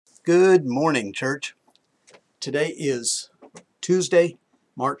Good morning, church. Today is Tuesday,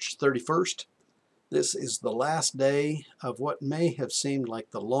 March 31st. This is the last day of what may have seemed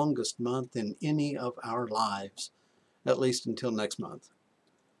like the longest month in any of our lives, at least until next month.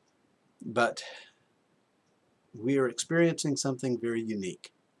 But we are experiencing something very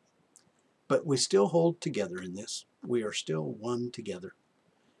unique. But we still hold together in this. We are still one together.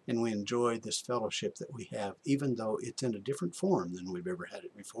 And we enjoy this fellowship that we have, even though it's in a different form than we've ever had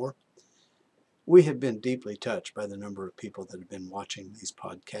it before. We have been deeply touched by the number of people that have been watching these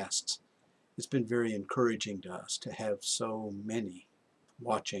podcasts. It's been very encouraging to us to have so many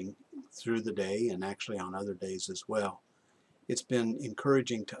watching through the day and actually on other days as well. It's been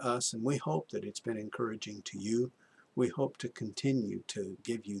encouraging to us, and we hope that it's been encouraging to you. We hope to continue to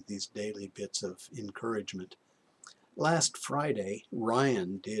give you these daily bits of encouragement. Last Friday,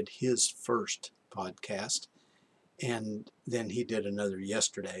 Ryan did his first podcast, and then he did another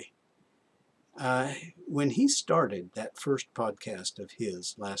yesterday. When he started that first podcast of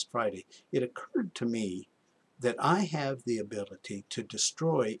his last Friday, it occurred to me that I have the ability to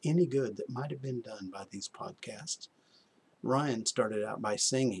destroy any good that might have been done by these podcasts. Ryan started out by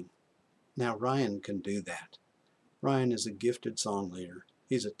singing. Now Ryan can do that. Ryan is a gifted song leader.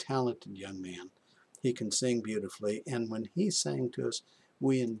 He's a talented young man. He can sing beautifully, and when he sang to us,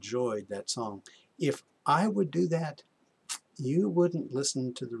 we enjoyed that song. If I would do that, you wouldn't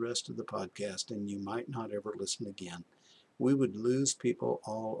listen to the rest of the podcast, and you might not ever listen again. We would lose people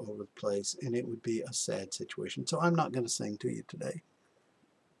all over the place, and it would be a sad situation. So I'm not going to sing to you today.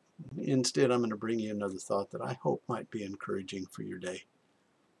 Instead, I'm going to bring you another thought that I hope might be encouraging for your day.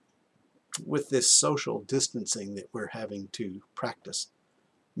 With this social distancing that we're having to practice,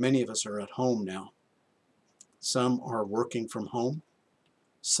 many of us are at home now. Some are working from home.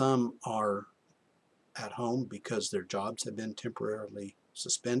 Some are at home because their jobs have been temporarily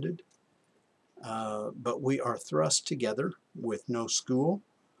suspended. But we are thrust together with no school,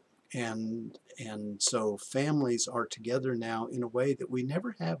 and so families are together now in a way that we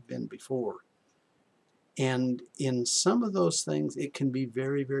never have been before. And in some of those things, it can be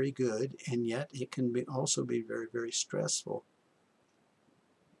very, very good, and yet it can also be very, very stressful.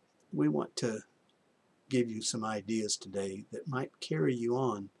 We want to give you some ideas today that might carry you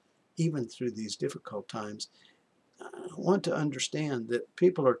on even through these difficult times. I want to understand that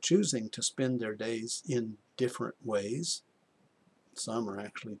people are choosing to spend their days in different ways. Some are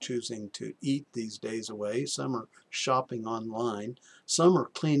actually choosing to eat these days away. Some are shopping online. Some are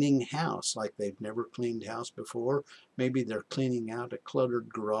cleaning house like they've never cleaned house before. Maybe they're cleaning out a cluttered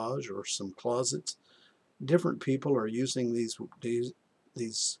garage or some closets. Different people are using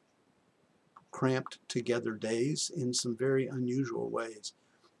these cramped together days in some very unusual ways.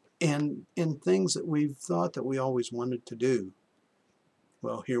 And in things that we've thought that we always wanted to do.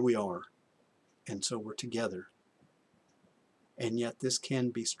 Well, here we are. And so we're together. And yet this can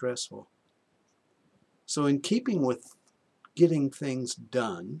be stressful. So in keeping with getting things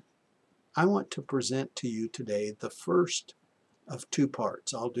done, I want to present to you today the first of two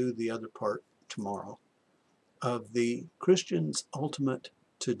parts. I'll do the other part tomorrow, of the Christian's ultimate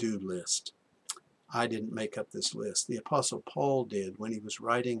to-do list. I didn't make up this list. The Apostle Paul did when he was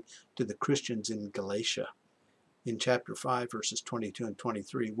writing to the Christians in Galatia. In chapter 5, verses 22 and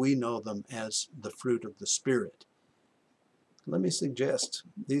 23, we know them as the fruit of the Spirit. Let me suggest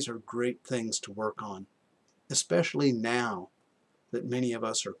these are great things to work on, especially now that many of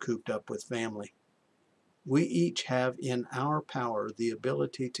us are cooped up with family. We each have in our power the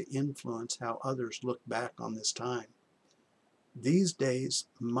ability to influence how others look back on this time. These days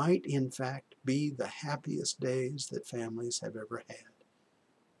might in fact be the happiest days that families have ever had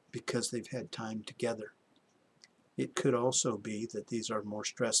because they've had time together. It could also be that these are more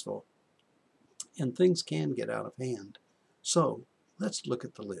stressful and things can get out of hand. So let's look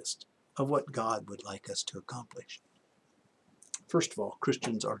at the list of what God would like us to accomplish. First of all,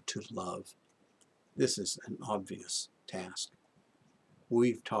 Christians are to love. This is an obvious task.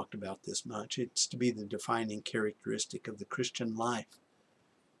 We've talked about this much. It's to be the defining characteristic of the Christian life.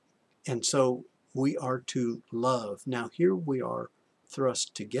 And so we are to love. Now here we are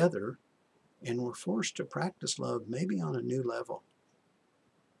thrust together and we're forced to practice love maybe on a new level.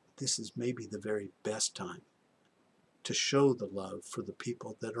 This is maybe the very best time to show the love for the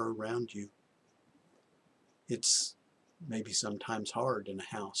people that are around you. It's maybe sometimes hard in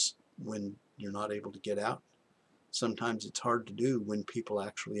a house when you're not able to get out. Sometimes it's hard to do when people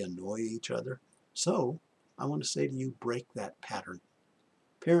actually annoy each other. So I want to say to you, break that pattern.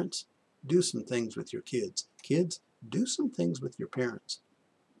 Parents, do some things with your kids. Kids, do some things with your parents.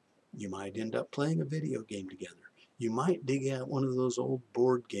 You might end up playing a video game together. You might dig out one of those old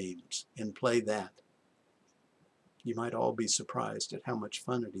board games and play that. You might all be surprised at how much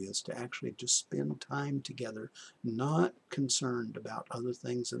fun it is to actually just spend time together, not concerned about other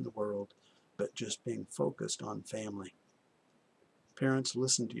things in the world, but just being focused on family. Parents,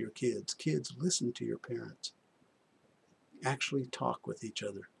 listen to your kids. Kids, listen to your parents. Actually talk with each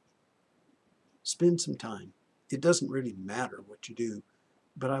other. Spend some time. It doesn't really matter what you do,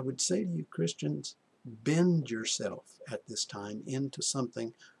 but I would say to you Christians, bend yourself at this time into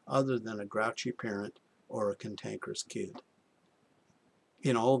something other than a grouchy parent or a cantankerous kid.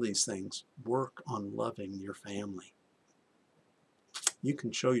 In all these things, work on loving your family. You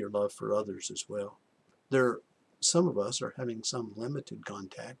can show your love for others as well. Some of us are having some limited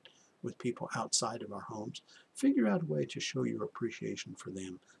contact with people outside of our homes. Figure out a way to show your appreciation for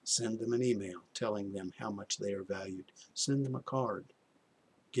them. Send them an email telling them how much they are valued. Send them a card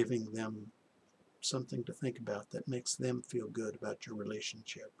giving them something to think about that makes them feel good about your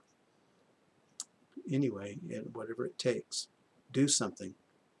relationship. Anyway, whatever it takes, do something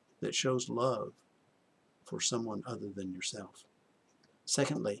that shows love for someone other than yourself.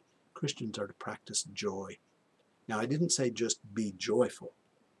 Secondly, Christians are to practice joy. Now, I didn't say just be joyful.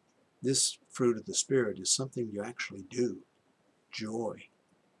 This fruit of the Spirit is something you actually do. Joy.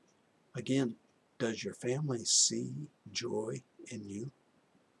 Again, does your family see joy in you?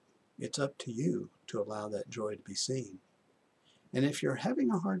 It's up to you to allow that joy to be seen. And if you're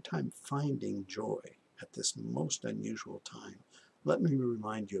having a hard time finding joy at this most unusual time, let me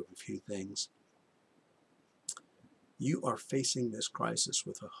remind you of a few things. You are facing this crisis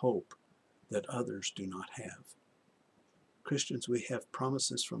with a hope that others do not have. Christians, we have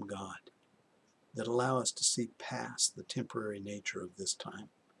promises from God that allow us to see past the temporary nature of this time.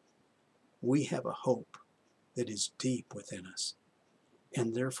 We have a hope that is deep within us,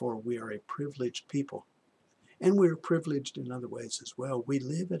 and therefore we are a privileged people. And we're privileged in other ways as well. We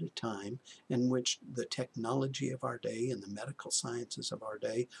live at a time in which the technology of our day and the medical sciences of our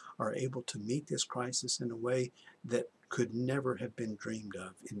day are able to meet this crisis in a way that could never have been dreamed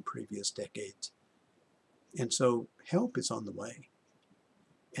of in previous decades. And so help is on the way.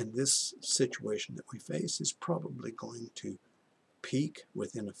 And this situation that we face is probably going to peak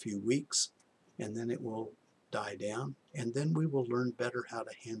within a few weeks, and then it will die down, and then we will learn better how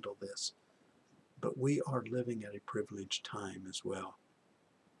to handle this. But we are living at a privileged time as well.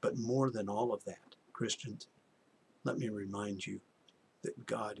 But more than all of that, Christians, let me remind you that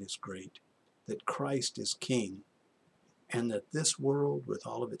God is great, that Christ is King, and that this world with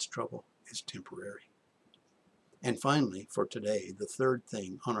all of its trouble is temporary. And finally, for today, the third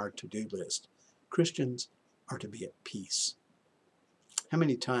thing on our to-do list, Christians are to be at peace. How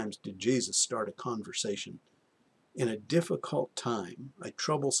many times did Jesus start a conversation in a difficult time, a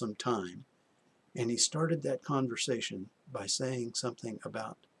troublesome time, and he started that conversation by saying something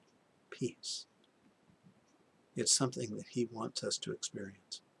about peace? It's something that he wants us to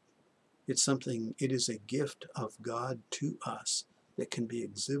experience. It is a gift of God to us that can be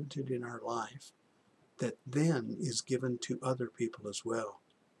exhibited in our life that then is given to other people as well.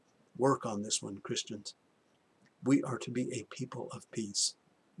 Work on this one, Christians. We are to be a people of peace,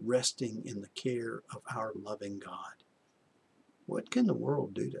 resting in the care of our loving God. What can the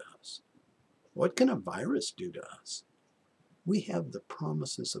world do to us? What can a virus do to us? We have the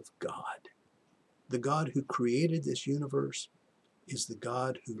promises of God. The God who created this universe is the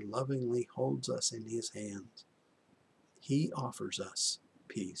God who lovingly holds us in his hands. He offers us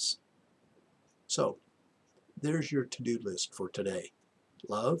peace. So, there's your to-do list for today.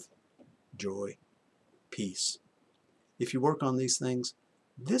 Love, joy, peace. If you work on these things,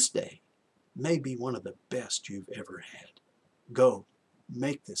 this day may be one of the best you've ever had. Go,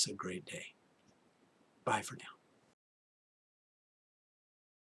 make this a great day. Bye for now.